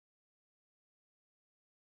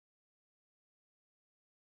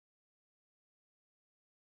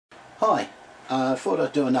Hi, I thought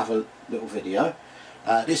I'd do another little video.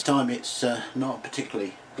 This time it's not a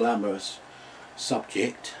particularly glamorous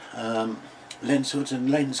subject. Lens hoods and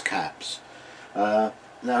lens caps. Now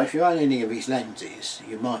if you own any of these lenses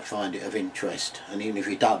you might find it of interest, and even if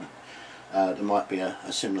you don't, there might be a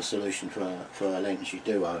similar solution for a lens you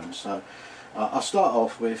do own. So I'll start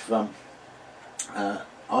off with I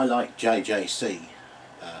like JJC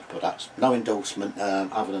products. No endorsement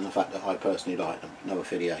other than the fact that I personally like them, no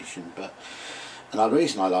affiliation. But the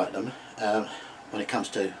reason I like them when it comes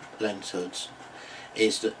to lens hoods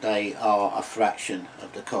is that they are a fraction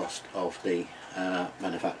of the cost of the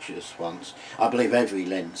manufacturer's ones. I believe every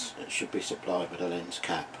lens should be supplied with a lens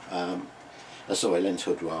cap, sorry, lens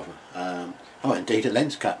hood rather. Oh, indeed a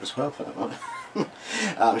lens cap as well for that one.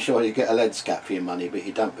 I'm sure you get a lens cap for your money, but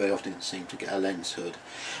you don't very often seem to get a lens hood.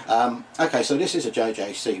 Okay, so this is a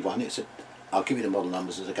JJC one. I'll give you the model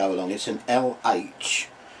numbers as I go along. It's an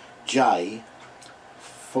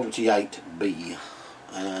LHJ48B.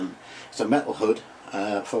 It's a metal hood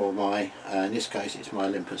for my, in this case it's my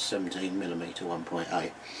Olympus 17mm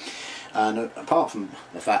 1.8. And apart from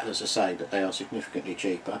the fact, as I say, that they are significantly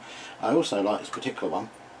cheaper, I also like this particular one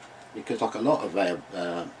because, like a lot of their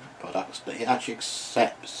products, that it actually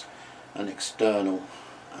accepts an external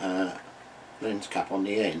lens cap on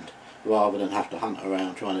the end, rather than have to hunt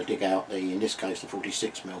around trying to dig out in this case, the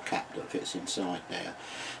 46mm cap that fits inside there.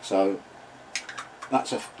 So that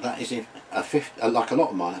is a 50, like a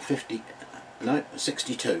lot of mine, a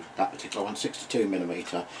 62, that particular one,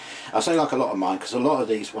 62mm. I say like a lot of mine because a lot of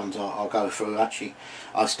these ones I'll go through, actually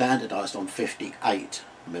I've standardised on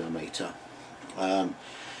 58mm,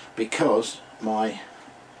 because my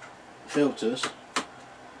filters,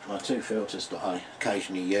 my two filters that I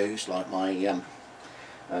occasionally use, like my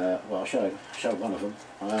well, I'll show one of them.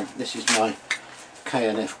 This is my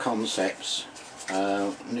K&F Concepts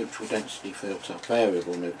neutral density filter,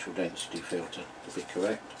 variable neutral density filter to be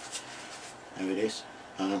correct. There it is.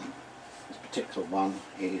 This particular one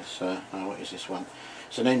is, what is this one?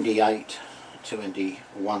 It's an ND8 to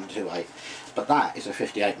ND128, but that is a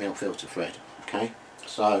 58mm filter thread. Okay,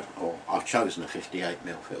 so, or I've chosen a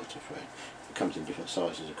 58mm filter thread. It comes in different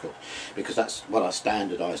sizes, of course, because that's what I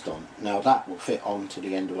standardised on. Now that will fit onto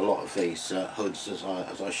the end of a lot of these hoods as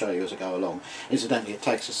I show you as I go along. Incidentally, it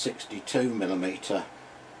takes a 62mm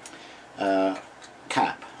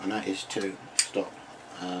cap, and that is to stop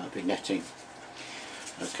vignetting.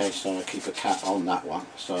 Okay, so I keep a cap on that one,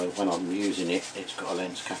 so when I'm using it, it's got a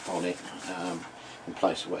lens cap on it in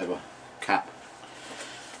place of whatever cap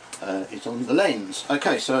is on the lens.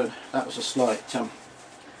 Okay, so that was a slight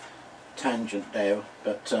tangent there,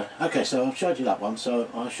 but okay, so I've showed you that one, so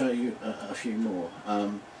I'll show you a few more.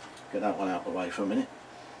 Get that one out of the way for a minute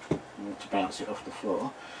to bounce it off the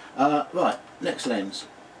floor. Right, next lens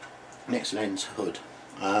hood.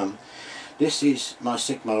 This is my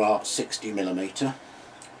Sigma Art 60mm,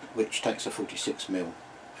 which takes a 46mm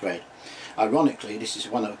thread. Ironically, this is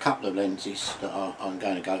one of a couple of lenses that I'm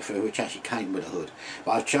going to go through which actually came with a hood,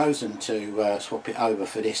 but I've chosen to swap it over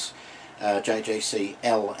for this JJC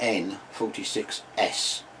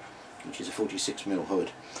LN46S, which is a 46mm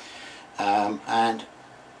hood, and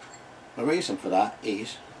the reason for that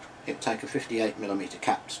is it'll take a 58mm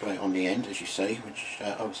cap straight on the end, as you see, which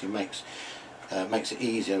obviously makes it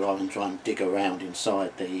easier rather than trying to dig around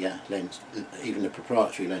inside the lens, even the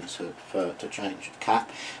proprietary lens hood, to change the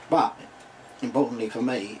cap. But importantly for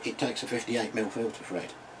me, it takes a 58mm filter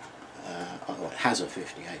thread. Or it has a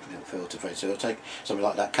 58mm filter thread, so it'll take something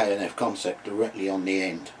like that K&F Concept directly on the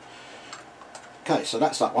end. Okay, so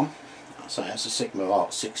that's that one. So that's a Sigma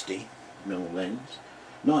Art 60mm lens.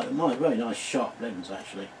 Very nice sharp lens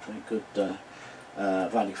actually, very good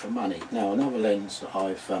value for money. Now another lens that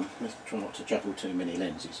I've, let's try not to juggle too many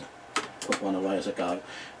lenses, put one away as I go.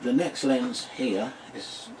 The next lens here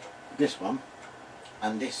is this one,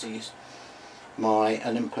 and this is my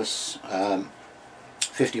Olympus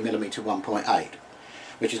 50mm 1.8,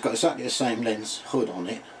 which has got exactly the same lens hood on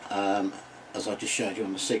it as I just showed you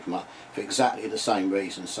on the Sigma, for exactly the same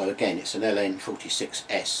reason. So again, it's an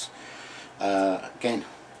LN46S. Again,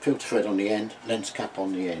 filter thread on the end, lens cap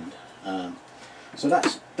on the end. So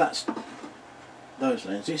that's those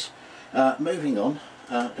lenses. Moving on,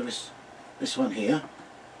 there is this one here,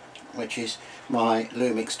 which is my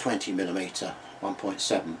Lumix 20mm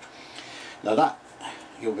 1.7. Now that,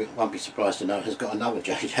 won't be surprised to know, has got another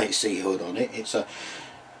JJC hood on it. It's a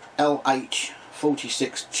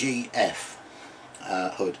LH46GF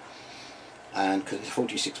hood, and because it's a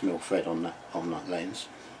 46mm thread on that lens,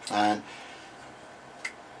 and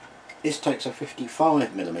this takes a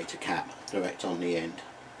 55mm cap direct on the end,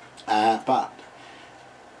 but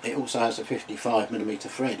it also has a 55mm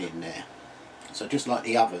thread in there. So just like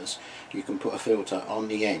the others, you can put a filter on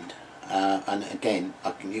the end, and again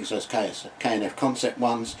I can use those K&F Concept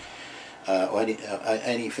ones, or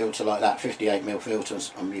any filter like that, 58mm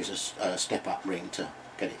filters. I'm using a step up ring to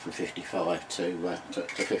get it from 55 to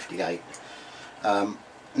 58.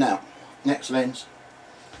 Now, next lens,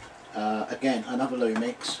 again another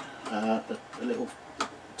Lumix, a little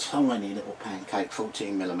tiny little pancake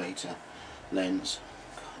 14mm lens.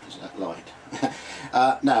 God, is that light?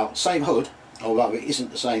 Now, same hood, although it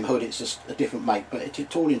isn't the same hood, it's just a different make, but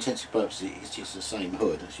to all intents and purposes it's just the same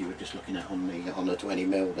hood as you were just looking at on the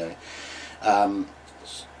 20mm there.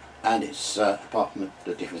 And it's apart from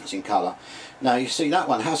the difference in colour. Now you see that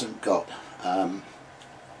one hasn't got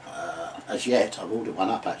as yet. I've ordered one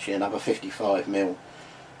up actually, another 55mm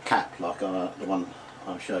cap like the one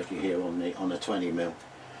I showed you here on the 20mm.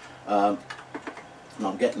 And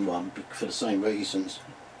I'm getting one for the same reasons.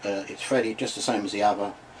 It's threaded just the same as the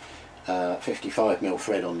other, 55mm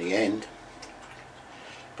thread on the end.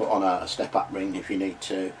 Put on a step up ring if you need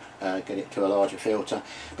to get it to a larger filter.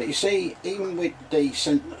 But you see, even with the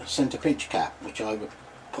centre pinch cap, which I would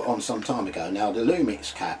put on some time ago, now the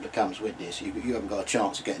Lumix cap that comes with this, you haven't got a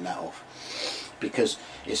chance of getting that off, because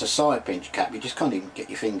it's a side pinch cap. You just can't even get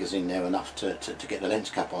your fingers in there enough to get the lens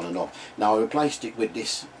cap on and off. Now I replaced it with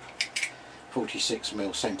this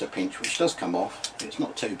 46mm centre pinch, which does come off. It's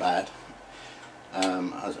not too bad,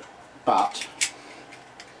 but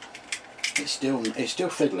it's still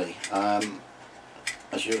fiddly,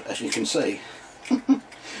 as you can see.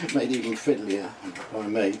 Made even fiddlier by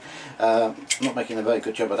me. I'm not making a very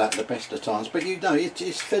good job of that at the best of times, but you know it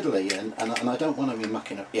is fiddly, and I don't want to be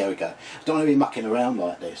mucking. Here we go. I don't want to be mucking around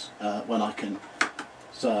like this when I can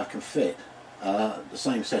fit the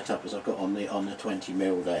same setup as I've got on the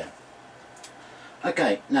 20mm there.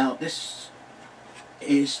 Okay, now this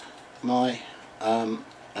is my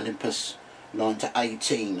Olympus 9 to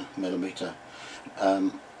 18mm.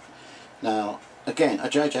 Now again, a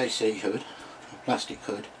JJC hood, a plastic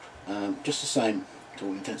hood, just the same to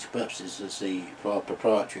all intents and purposes as the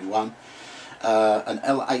proprietary one, an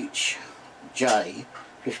LHJ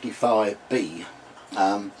 55B.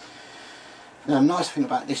 Now, the nice thing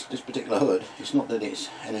about this particular hood, it's not that it's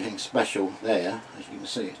anything special there, as you can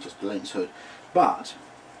see it's just a lens hood, but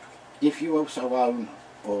if you also own,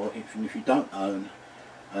 or even if you don't own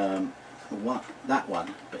that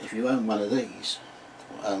one, but if you own one of these,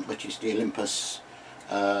 which is the Olympus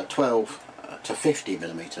 12 to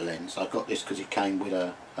 50mm lens. I got this because it came with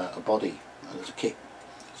a body as a kit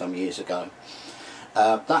some years ago.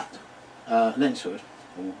 That lens hood,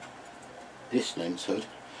 or this lens hood,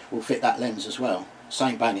 will fit that lens as well.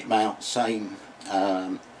 Same bayonet mount, same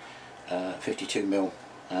 52mm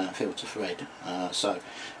filter thread. So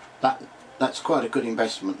that's quite a good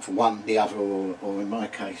investment for one, the other, or in my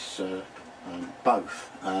case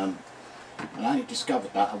both. And I only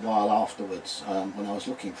discovered that a while afterwards, when I was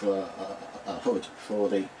looking for a hood for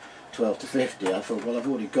the 12 to 50. I thought, well, I've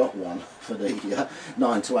already got one for the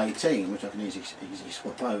 9 to 18, which I can easily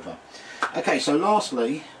swap over. Okay, so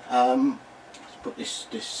lastly, let's put this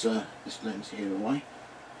lens here away,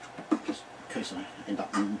 just in case I end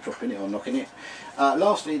up dropping it or knocking it.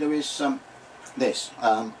 Lastly, there is this,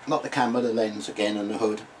 not the camera, the lens again, and the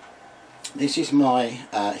hood. This is my,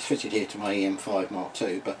 it's fitted here to my EM5 Mark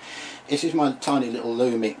II, but this is my tiny little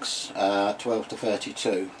Lumix 12 to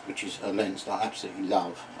 32, which is a lens that I absolutely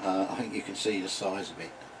love. I think you can see the size of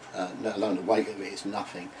it, let alone the weight of it is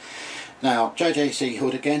nothing. Now, JJC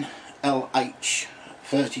hood again,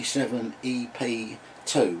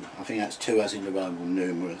 LH37EP2, I think that's 2 as in the Roman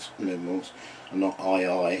numerals, and not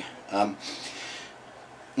II.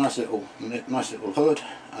 Nice little hood.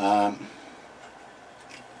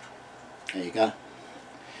 There you go.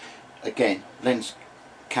 Again, lens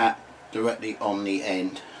cap directly on the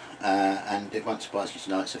end, and it won't surprise you to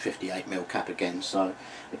know it's a 58mm cap again. So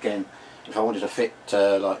again, if I wanted to fit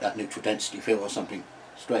like that neutral density filter or something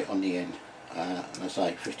straight on the end, and I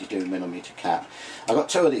say 52mm cap. I've got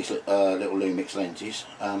two of these little Lumix lenses,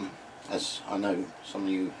 as I know some of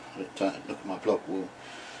you that look at my blog will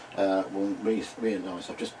realise.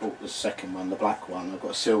 I've just bought the second one, the black one. I've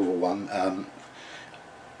got a silver one.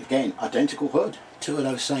 Again, identical hood, two of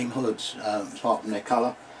those same hoods, apart from their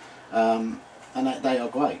colour, and they are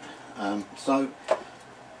great. So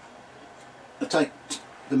the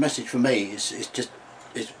message for me is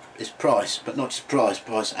price, but not just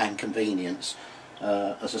price and convenience.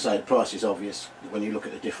 As I say, the price is obvious when you look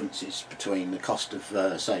at the differences between the cost of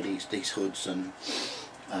say these hoods and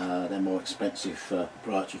their more expensive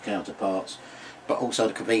proprietary counterparts. but also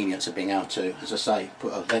the convenience of being able to, as I say,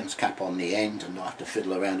 put a lens cap on the end and not have to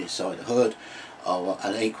fiddle around inside the hood,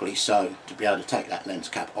 and equally so to be able to take that lens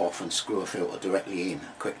cap off and screw a filter directly in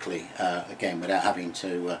quickly, again without having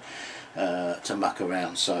to muck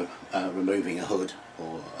around, so removing a hood,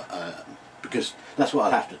 or because that's what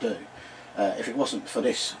I'd have to do. If it wasn't for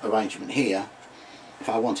this arrangement here, if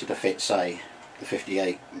I wanted to fit, say, the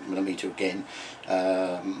 58mm again,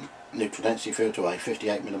 neutral density filter, a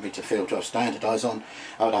 58mm filter I standardise on,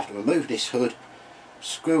 I would have to remove this hood,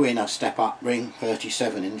 screw in a step up ring,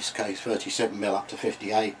 37 in this case, 37mm up to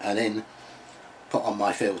 58, and then put on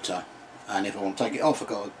my filter. And if I want to take it off, I've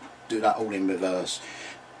got to do that all in reverse.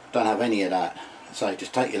 Don't have any of that. So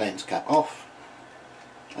just take your lens cap off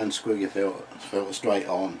and screw your filter straight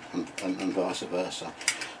on, and vice versa.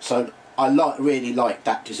 So I really like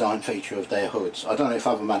that design feature of their hoods. I don't know if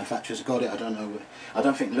other manufacturers have got it. I don't know. I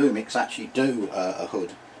don't think Lumix actually do a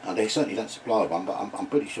hood, and they certainly don't supply one. But I'm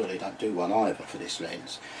pretty sure they don't do one either for this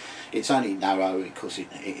lens. It's only narrow because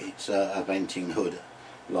it's a venting hood,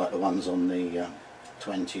 like the ones on the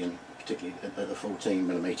 20 and particularly at the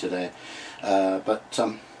 14mm there. But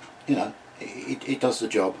you know, it does the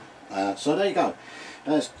job. So there you go.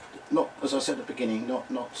 It's not, as I said at the beginning, not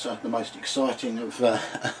the most exciting of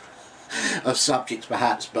of subjects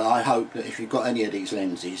perhaps, but I hope that if you've got any of these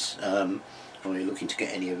lenses, or you're looking to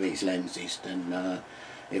get any of these lenses, then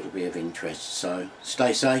it will be of interest. So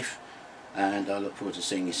stay safe, and I look forward to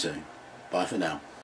seeing you soon. Bye for now.